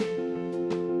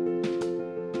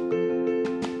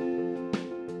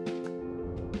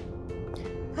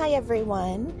Hi,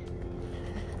 everyone.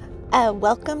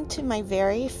 Welcome to my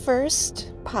very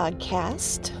first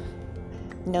podcast,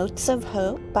 Notes of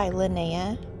Hope by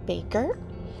Linnea Baker.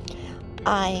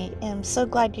 I am so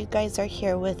glad you guys are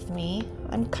here with me.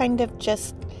 I'm kind of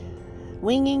just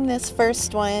winging this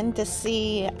first one to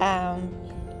see how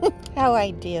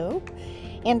I do,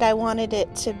 and I wanted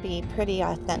it to be pretty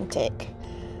authentic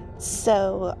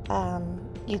so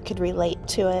you could relate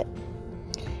to it.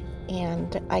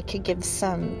 And I could give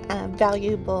some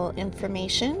valuable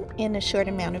information in a short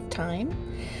amount of time.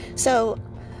 So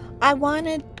I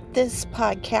wanted this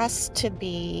podcast to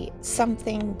be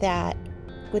something that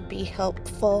would be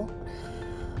helpful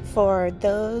for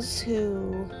those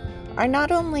who are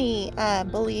not only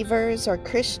believers or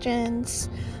Christians,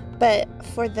 but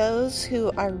for those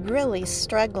who are really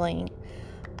struggling,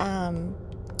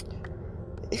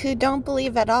 who don't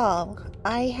believe at all.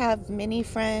 I have many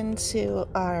friends who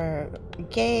are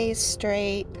gay,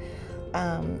 straight,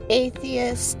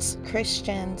 atheists,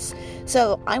 Christians.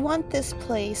 So I want this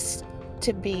place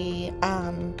to be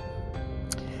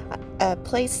a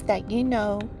place that you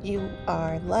know you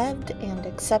are loved and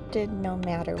accepted no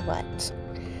matter what.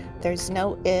 There's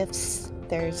no ifs.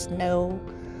 There's no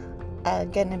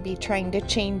gonna be trying to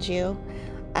change you.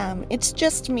 It's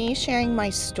just me sharing my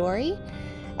story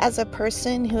as a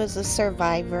person who is a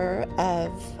survivor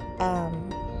of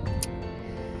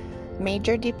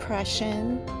major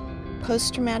depression,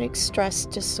 post-traumatic stress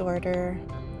disorder,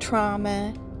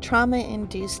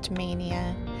 trauma-induced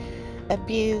mania,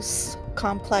 abuse,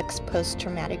 complex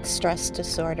post-traumatic stress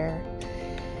disorder,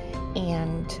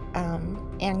 and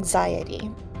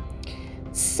anxiety.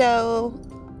 So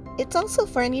it's also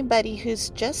for anybody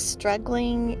who's just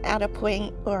struggling at a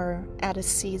point or at a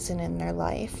season in their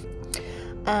life.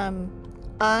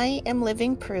 I am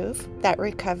living proof that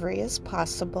recovery is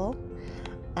possible.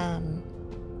 I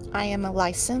am a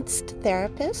licensed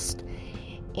therapist,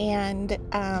 and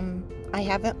I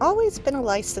haven't always been a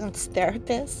licensed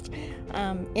therapist.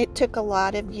 It took a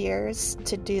lot of years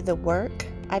to do the work.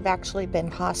 I've actually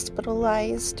been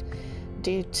hospitalized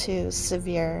due to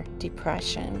severe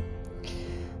depression.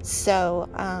 So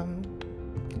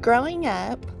growing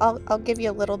up, I'll give you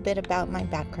a little bit about my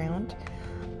background.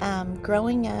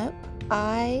 Growing up,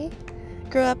 I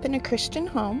grew up in a Christian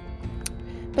home,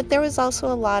 but there was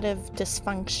also a lot of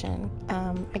dysfunction.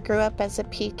 I grew up as a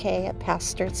PK, a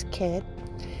pastor's kid.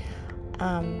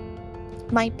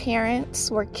 My parents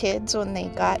were kids when they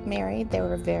got married. They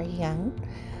were very young.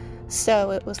 So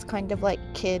it was kind of like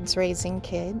kids raising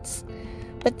kids.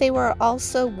 But they were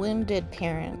also wounded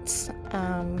parents.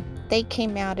 They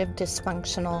came out of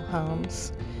dysfunctional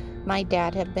homes. My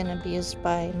dad had been abused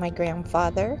by my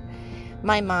grandfather.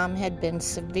 My mom had been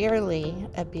severely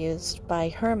abused by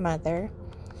her mother.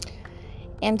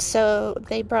 And so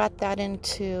they brought that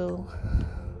into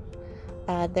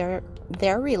their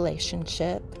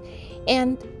relationship.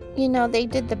 And, you know, they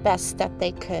did the best that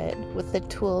they could with the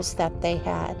tools that they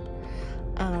had.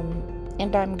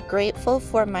 And I'm grateful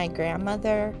for my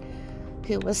grandmother,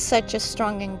 who was such a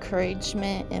strong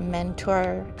encouragement and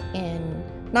mentor in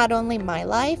not only my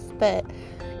life, but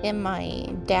in my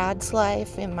dad's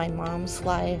life, in my mom's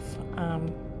life,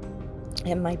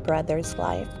 in my brother's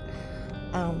life.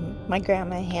 My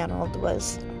grandma Hanold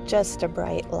was just a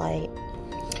bright light.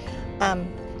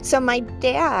 So my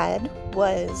dad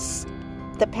was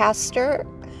the pastor,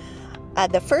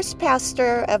 the first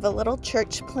pastor of a little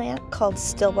church plant called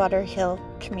Stillwater Hill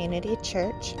Community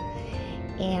Church.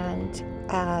 And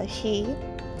he,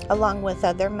 along with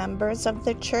other members of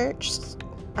the church,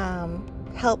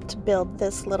 helped build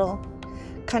this little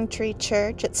country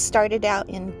church. It started out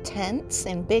in tents,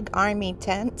 in big army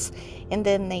tents, and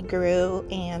then they grew,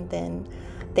 and then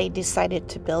they decided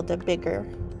to build a bigger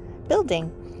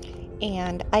building.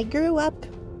 And I grew up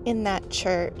in that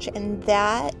church, and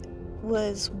that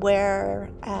was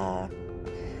where I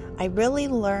really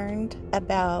learned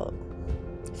about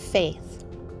faith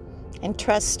and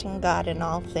trusting God in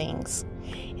all things.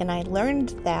 And I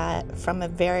learned that from a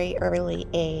very early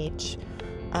age.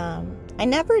 I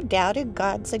never doubted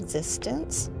God's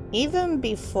existence, even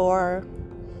before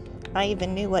I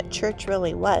even knew what church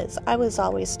really was. I was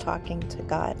always talking to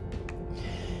God.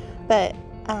 But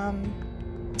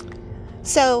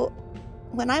so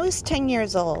when I was 10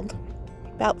 years old,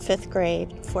 about 4th grade,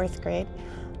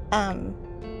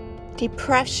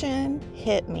 depression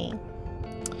hit me.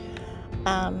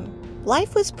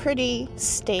 Life was pretty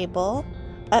stable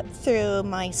up through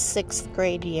my 6th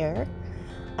grade year.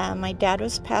 My dad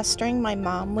was pastoring, my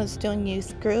mom was doing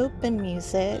youth group and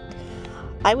music.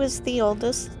 I was the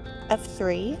oldest of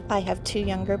 3. I have 2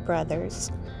 younger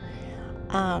brothers.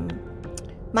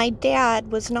 My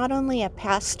dad was not only a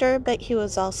pastor, but he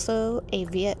was also a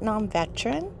Vietnam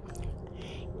veteran,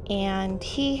 and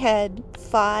he had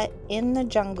fought in the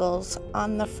jungles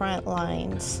on the front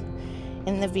lines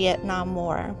in the Vietnam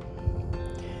War.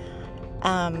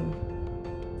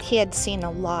 He had seen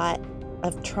a lot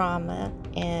of trauma,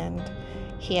 and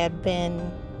he had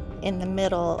been in the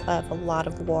middle of a lot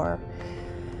of war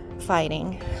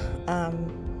fighting.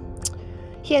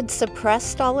 He had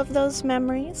suppressed all of those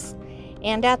memories,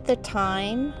 and at the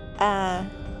time,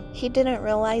 he didn't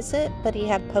realize it, but he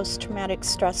had post-traumatic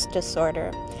stress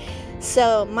disorder.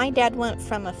 So my dad went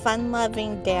from a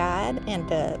fun-loving dad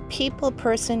and a people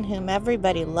person whom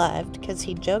everybody loved because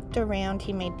he joked around,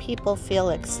 he made people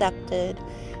feel accepted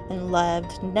and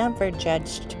loved, never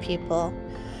judged people,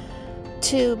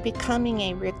 to becoming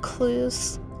a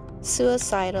recluse,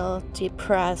 suicidal,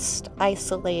 depressed,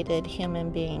 isolated human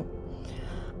being.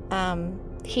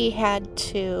 He had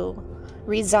to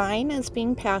resign as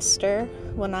being pastor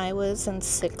when I was in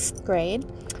 6th grade.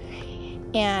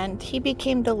 And he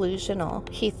became delusional.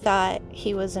 He thought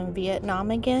he was in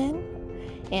Vietnam again.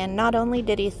 And not only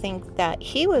did he think that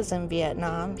he was in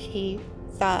Vietnam, he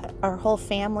thought our whole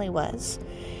family was.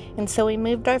 And so we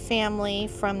moved our family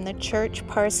from the church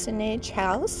parsonage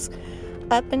house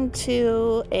up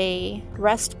into a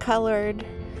rust-colored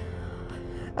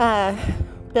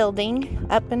building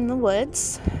up in the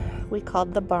woods we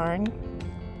called the barn.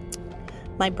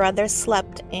 My brother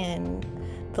slept in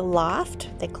the loft.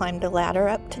 They climbed a ladder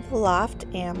up to the loft,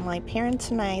 and my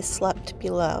parents and I slept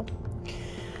below.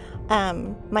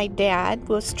 My dad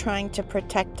was trying to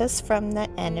protect us from the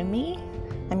enemy.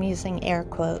 I'm using air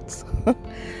quotes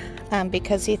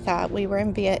because he thought we were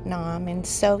in Vietnam, and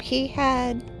so he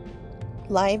had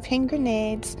live hand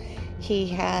grenades, he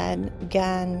had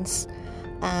guns,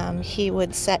 he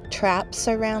would set traps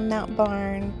around that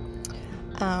barn,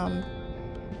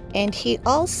 and he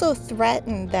also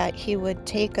threatened that he would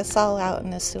take us all out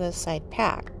in a suicide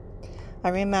pact. I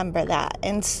remember that.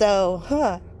 And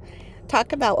so,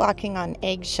 talk about walking on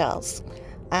eggshells.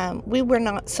 We were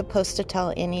not supposed to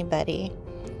tell anybody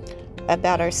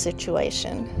about our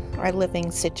situation, our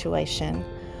living situation.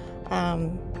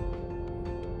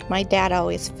 My dad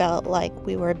always felt like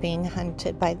we were being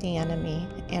hunted by the enemy,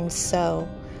 and so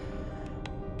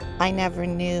I never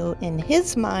knew in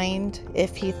his mind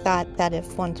if he thought that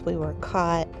if once we were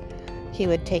caught, he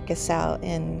would take us out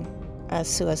in a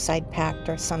suicide pact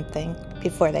or something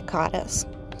before they caught us.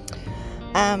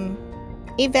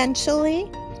 Eventually,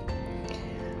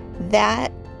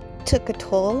 that took a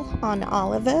toll on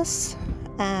all of us.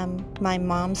 My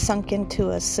mom sunk into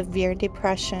a severe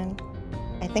depression.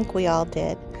 I think we all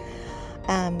did.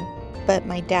 But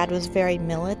my dad was very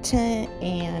militant,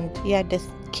 and he had to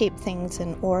keep things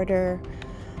in order.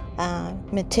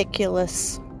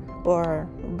 Meticulous or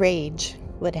rage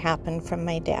would happen from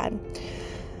my dad.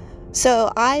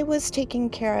 So I was taking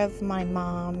care of my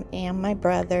mom and my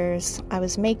brothers. I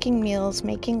was making meals,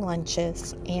 making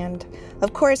lunches, and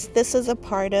of course this is a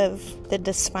part of the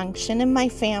dysfunction in my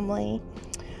family,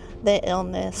 the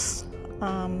illness.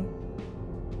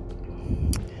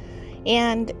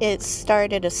 And it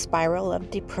started a spiral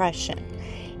of depression.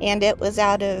 And it was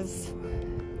out of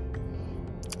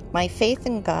my faith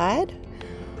in God.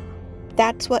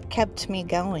 That's what kept me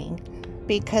going,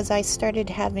 because I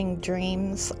started having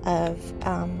dreams of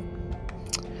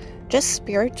just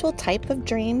spiritual type of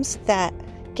dreams that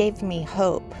gave me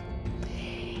hope.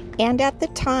 And at the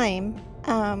time,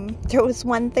 there was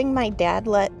one thing my dad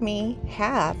let me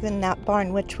have in that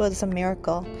barn, which was a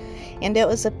miracle, and it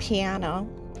was a piano.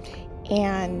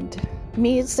 And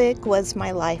music was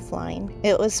my lifeline.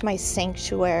 It was my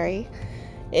sanctuary.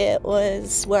 It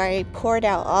was where I poured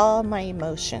out all my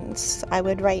emotions. I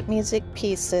would write music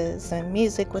pieces and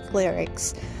music with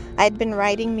lyrics. I'd been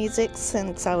writing music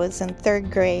since I was in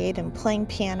 3rd grade and playing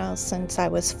piano since I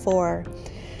was 4.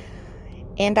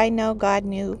 And I know God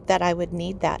knew that I would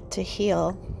need that to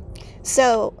heal.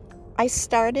 So I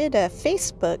started a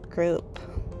Facebook group,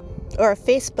 or a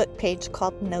Facebook page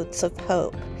called Notes of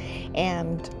Hope.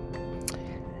 And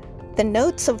the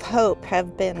Notes of Hope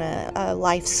have been a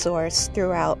life source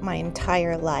throughout my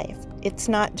entire life. It's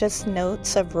not just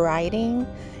notes of writing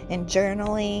and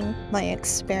journaling my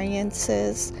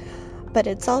experiences, but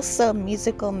it's also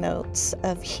musical notes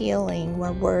of healing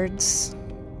where words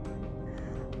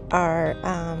are,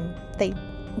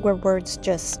 where words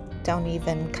just don't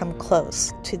even come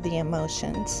close to the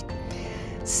emotions.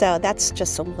 So that's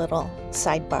just a little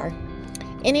sidebar.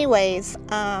 Anyways,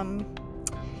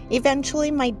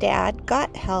 eventually my dad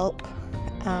got help.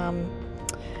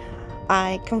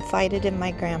 I confided in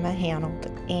my grandma Hanold,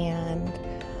 and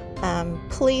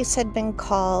Police had been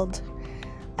called.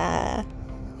 The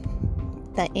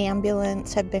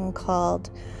ambulance had been called.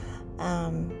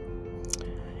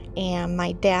 And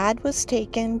my dad was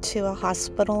taken to a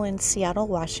hospital in Seattle,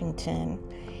 Washington.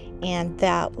 And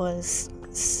that was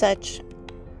such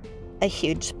a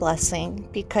huge blessing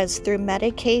because through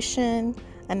medication,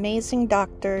 amazing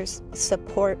doctors,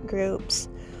 support groups,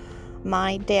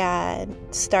 my dad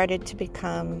started to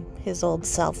become his old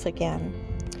self again.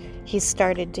 He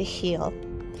started to heal.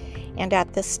 And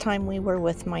at this time, we were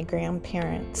with my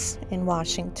grandparents in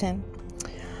Washington.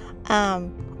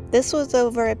 This was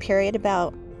over a period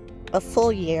about a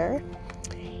full year.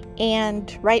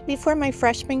 And right before my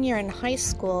freshman year in high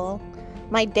school,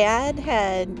 my dad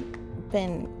had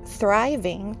been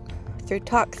thriving through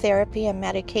talk therapy and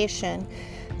medication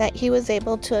that he was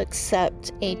able to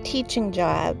accept a teaching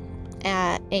job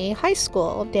at a high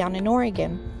school down in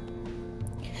Oregon.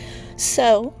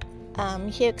 So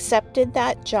he accepted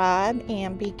that job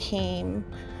and became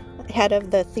head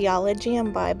of the theology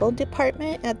and Bible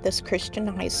department at this Christian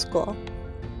high school.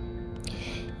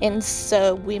 And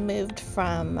so we moved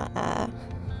from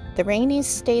the rainy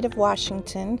state of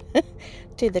Washington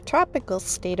to the tropical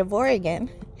state of Oregon.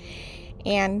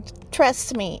 And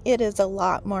trust me, it is a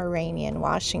lot more rainy in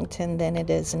Washington than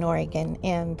it is in Oregon.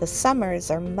 And the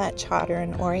summers are much hotter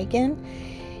in Oregon.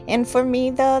 And for me,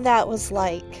 though, that was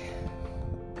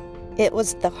it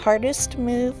was the hardest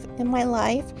move in my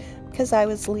life because I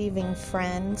was leaving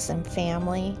friends and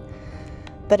family.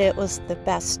 But it was the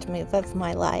best move of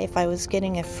my life. I was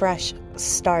getting a fresh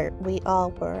start. We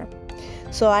all were.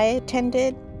 So I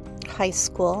attended high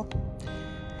school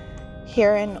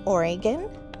here in Oregon.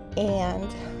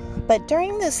 But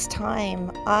during this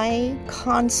time, I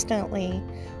constantly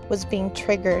was being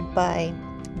triggered by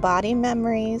body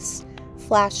memories,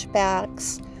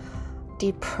 flashbacks,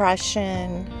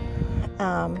 depression.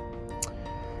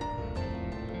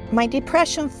 My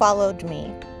depression followed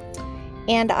me,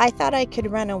 and I thought I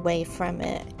could run away from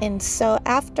it. And so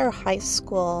after high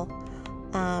school,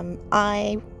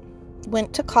 I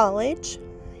went to college,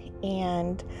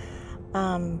 and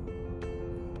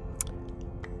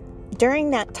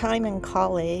during that time in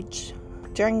college,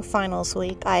 during finals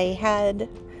week, I had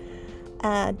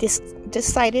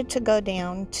decided to go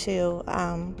down to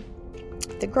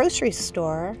the grocery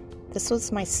store. This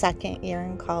was my second year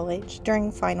in college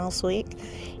during finals week,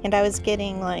 and I was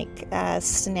getting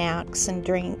snacks and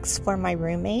drinks for my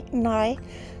roommate and I,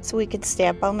 so we could stay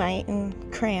up all night and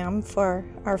cram for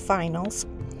our finals.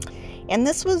 And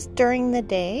this was during the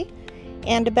day,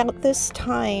 and about this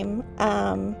time,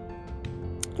 I'm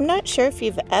not sure if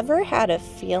you've ever had a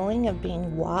feeling of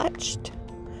being watched,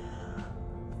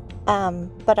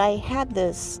 but I had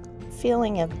this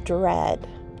feeling of dread.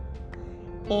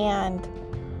 And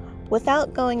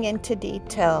without going into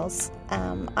details,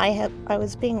 I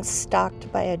was being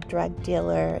stalked by a drug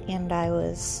dealer, and I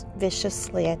was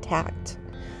viciously attacked.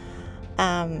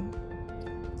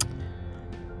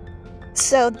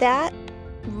 So that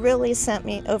really sent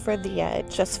me over the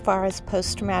edge as far as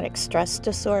post-traumatic stress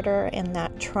disorder and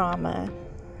that trauma.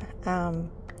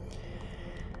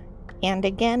 And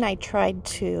again, I tried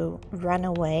to run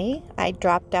away. I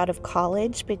dropped out of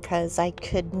college because I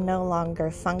could no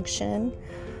longer function.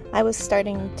 I was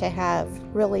starting to have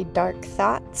really dark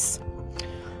thoughts.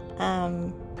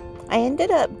 I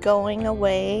ended up going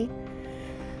away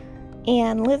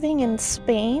and living in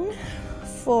Spain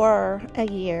for a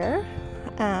year,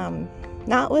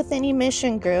 not with any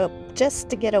mission group, just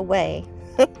to get away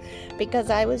because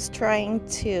I was trying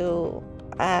to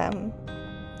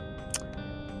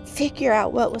figure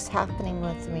out what was happening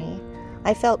with me.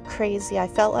 I felt crazy. I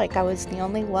felt like I was the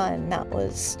only one that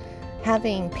was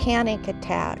having panic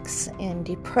attacks and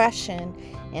depression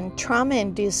and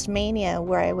trauma-induced mania,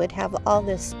 where I would have all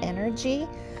this energy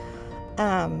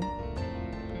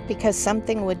because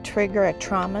something would trigger a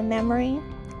trauma memory,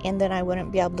 and then I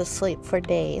wouldn't be able to sleep for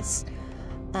days.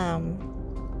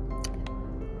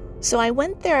 So I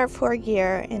went there for a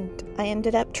year, and I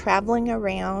ended up traveling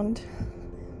around.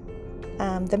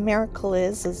 The miracle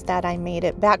is that I made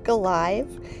it back alive,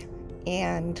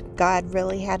 and God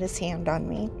really had his hand on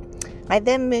me. I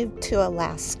then moved to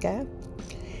Alaska,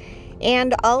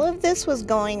 and all of this was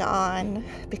going on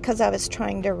because I was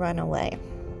trying to run away.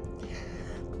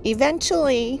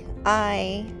 Eventually,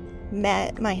 I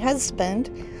met my husband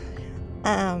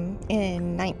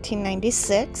in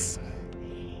 1996,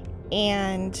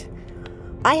 and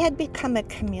I had become a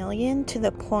chameleon to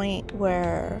the point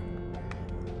where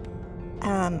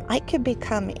I could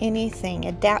become anything,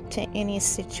 adapt to any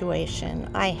situation.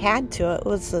 I had to. It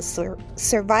was a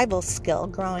survival skill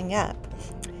growing up.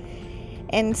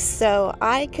 And so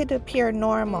I could appear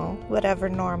normal, whatever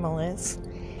normal is.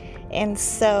 And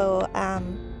so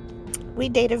we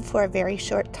dated for a very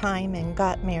short time and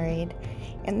got married.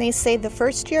 And they say the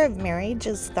first year of marriage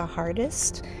is the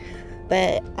hardest,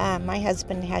 but my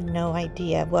husband had no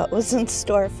idea what was in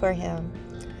store for him.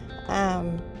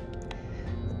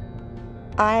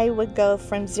 I would go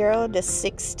from 0 to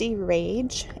 60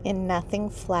 rage in nothing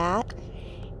flat,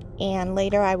 and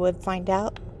later I would find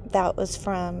out that was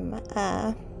from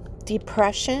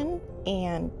depression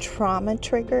and trauma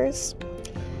triggers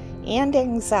and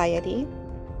anxiety.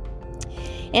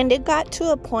 And it got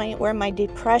to a point where my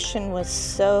depression was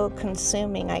so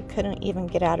consuming I couldn't even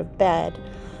get out of bed.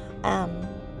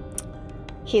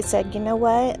 He said, "You know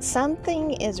what?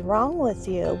 Something is wrong with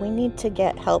you. We need to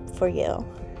get help for you."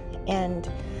 And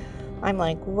I'm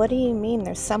like, "What do you mean?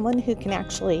 There's someone who can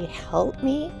actually help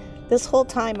me?" This whole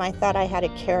time I thought I had a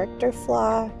character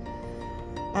flaw.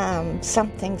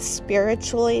 Something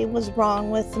spiritually was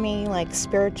wrong with me, like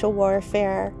spiritual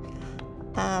warfare.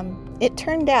 It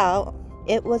turned out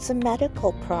it was a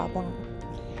medical problem.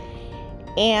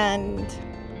 And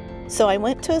so I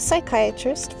went to a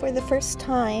psychiatrist for the first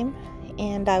time,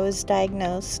 and I was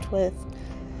diagnosed with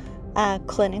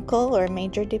clinical or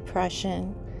major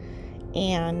depression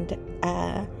and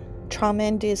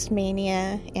trauma-induced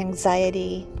mania,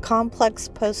 anxiety, complex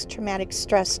post-traumatic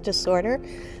stress disorder,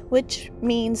 which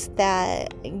means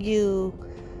that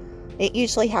it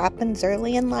usually happens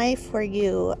early in life where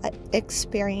you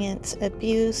experience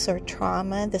abuse or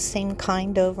trauma, the same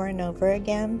kind over and over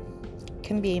again. It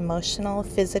can be emotional,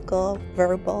 physical,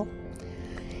 verbal.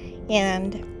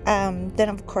 And then,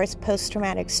 of course,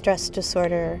 post-traumatic stress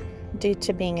disorder due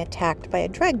to being attacked by a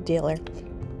drug dealer.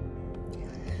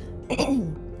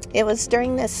 It was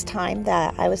during this time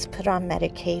that I was put on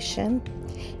medication,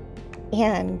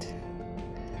 and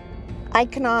I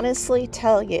can honestly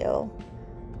tell you,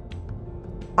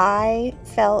 I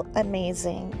felt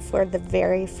amazing for the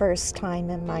very first time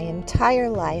in my entire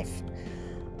life.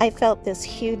 I felt this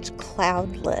huge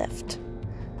cloud lift.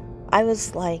 I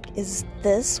was like, is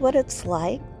this what it's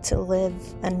like to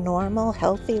live a normal,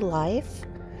 healthy life?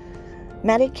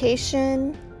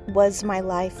 Medication was my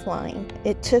lifeline.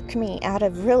 It took me out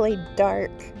of really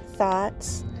dark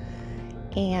thoughts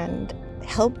and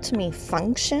helped me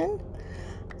function.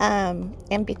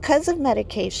 And because of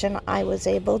medication, I was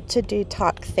able to do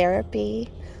talk therapy.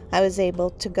 I was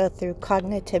able to go through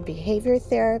cognitive behavior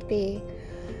therapy,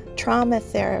 trauma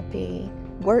therapy,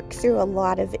 work through a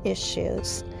lot of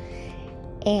issues.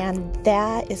 And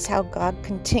that is how God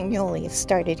continually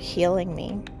started healing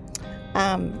me.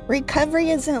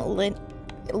 Recovery isn't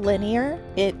linear.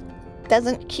 It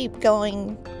doesn't keep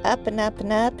going up and up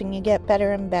and up, and you get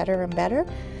better and better and better.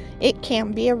 It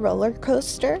can be a roller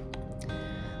coaster.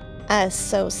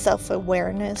 So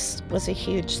self-awareness was a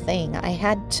huge thing. I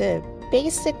had to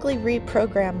basically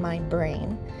reprogram my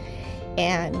brain.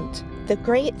 And the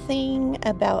great thing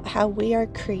about how we are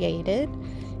created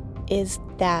is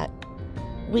that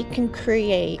we can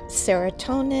create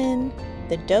serotonin,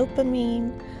 the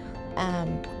dopamine,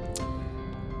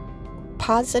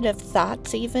 positive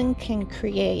thoughts even can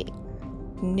create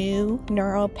new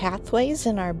neural pathways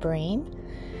in our brain.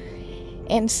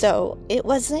 And so it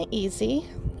wasn't easy.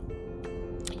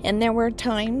 And there were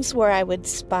times where I would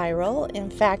spiral.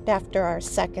 In fact, after our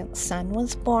second son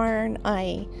was born,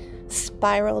 I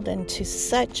spiraled into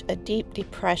such a deep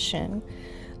depression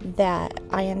that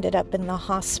I ended up in the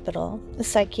hospital, a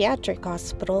psychiatric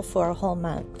hospital, for a whole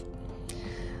month.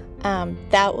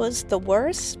 That was the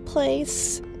worst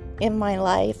place in my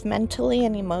life, mentally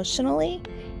and emotionally,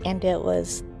 and it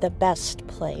was the best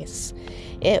place.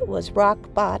 It was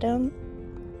rock bottom,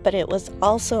 but it was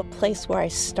also a place where I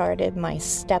started my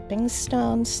stepping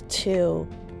stones to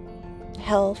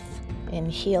health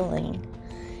and healing.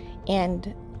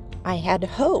 And I had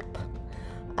hope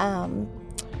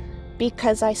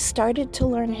because I started to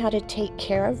learn how to take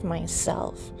care of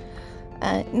myself.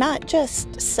 Not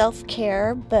just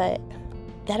self-care, but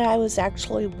that I was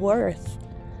actually worth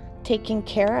taking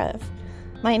care of.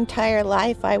 My entire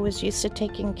life, I was used to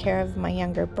taking care of my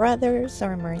younger brothers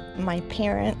or my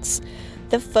parents.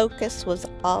 The focus was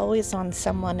always on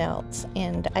someone else,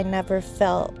 and I never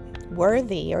felt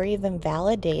worthy or even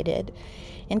validated.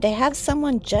 And to have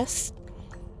someone just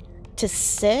to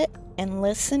sit and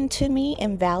listen to me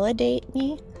and validate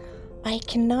me, I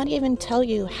cannot even tell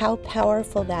you how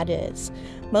powerful that is.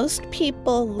 Most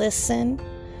people listen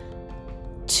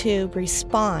to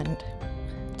respond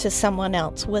to someone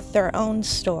else with their own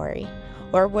story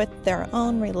or with their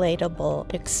own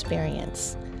relatable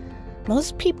experience.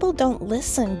 Most people don't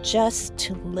listen just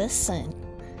to listen.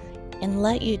 and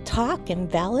let you talk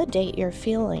and validate your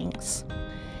feelings.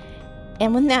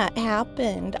 And when that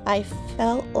happened, I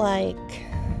felt like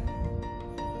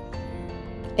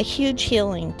a huge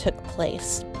healing took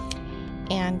place.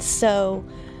 And so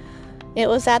it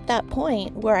was at that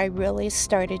point where I really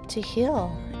started to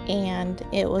heal. And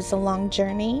it was a long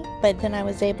journey, but then I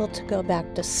was able to go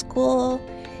back to school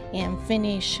and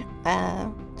finish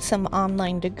some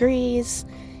online degrees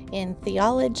in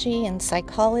theology and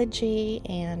psychology.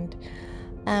 And,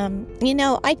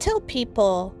 I tell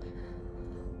people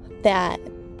that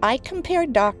I compare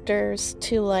doctors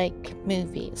to like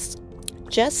movies.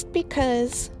 Just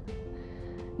because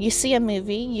you see a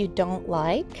movie you don't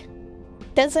like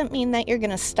doesn't mean that you're going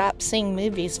to stop seeing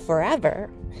movies forever.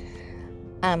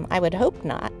 I would hope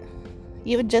not.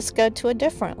 You would just go to a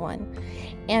different one.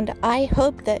 And I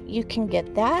hope that you can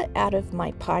get that out of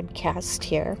my podcast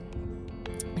here,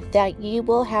 that you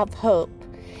will have hope,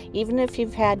 even if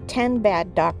you've had 10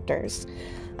 bad doctors.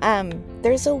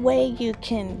 There's a way you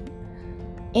can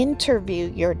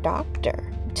interview your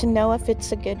doctor to know if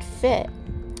it's a good fit.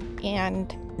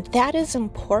 And that is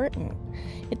important.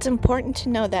 It's important to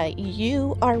know that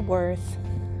you are worth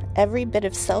every bit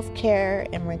of self-care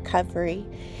and recovery.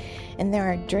 And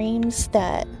there are dreams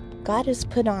that God has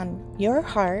put on your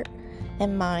heart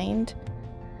and mind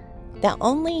that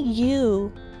only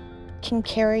you can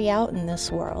carry out in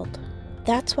this world.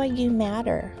 That's why you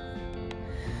matter.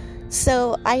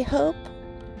 So I hope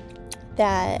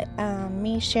that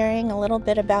me sharing a little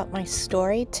bit about my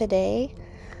story today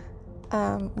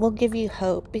will give you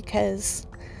hope, because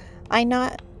I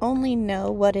not only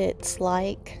know what it's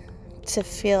like to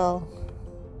feel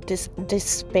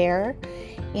despair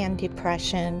and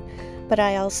depression, but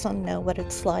I also know what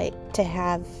it's like to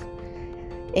have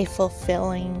a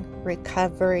fulfilling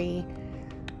recovery,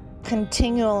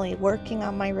 continually working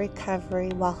on my recovery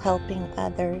while helping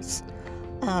others.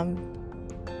 I'm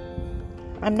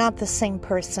not the same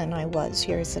person I was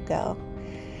years ago,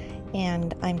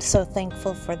 and I'm so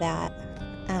thankful for that.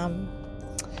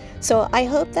 So I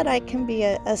hope that I can be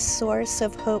a source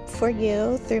of hope for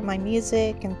you through my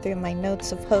music and through my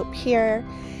notes of hope here,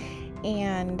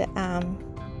 and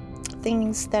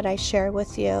things that I share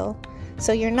with you.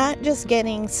 So you're not just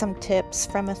getting some tips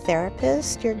from a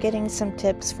therapist, you're getting some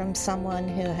tips from someone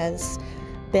who has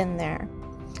been there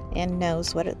and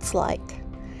knows what it's like.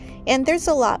 And there's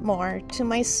a lot more to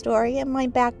my story and my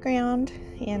background,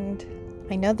 and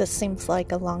I know this seems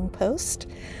like a long post,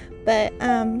 but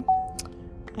I'm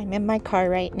in my car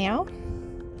right now,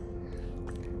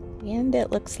 and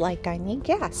it looks like I need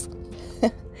gas.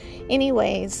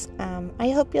 Anyways, I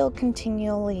hope you'll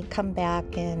continually come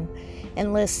back and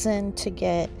listen to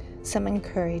get some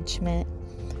encouragement.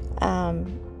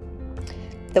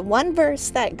 The one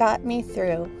verse that got me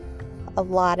through a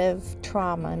lot of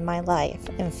trauma in my life,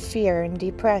 and fear and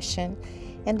depression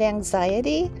and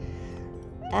anxiety,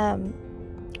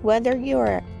 whether you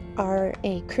are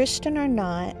a Christian or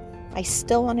not, I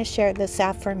still want to share this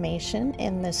affirmation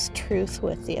and this truth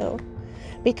with you,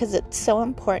 because it's so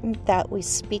important that we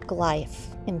speak life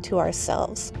into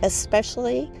ourselves,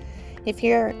 especially if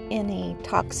you're in a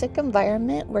toxic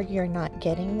environment where you're not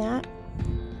getting that.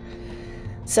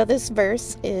 So this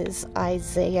verse is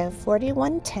Isaiah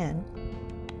 41:10.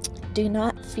 Do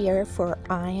not fear, for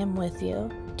I am with you.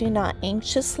 Do not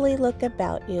anxiously look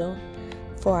about you,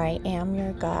 for I am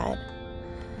your God.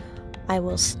 I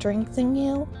will strengthen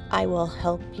you. I will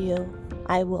help you.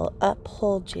 I will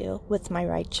uphold you with my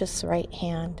righteous right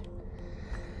hand.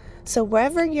 So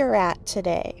wherever you're at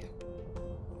today,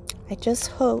 I just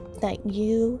hope that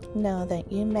you know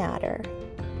that you matter,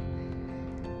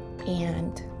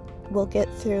 and we'll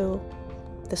get through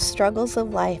the struggles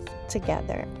of life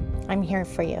together. I'm here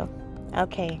for you.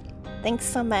 Okay, thanks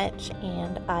so much,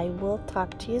 and I will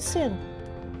talk to you soon.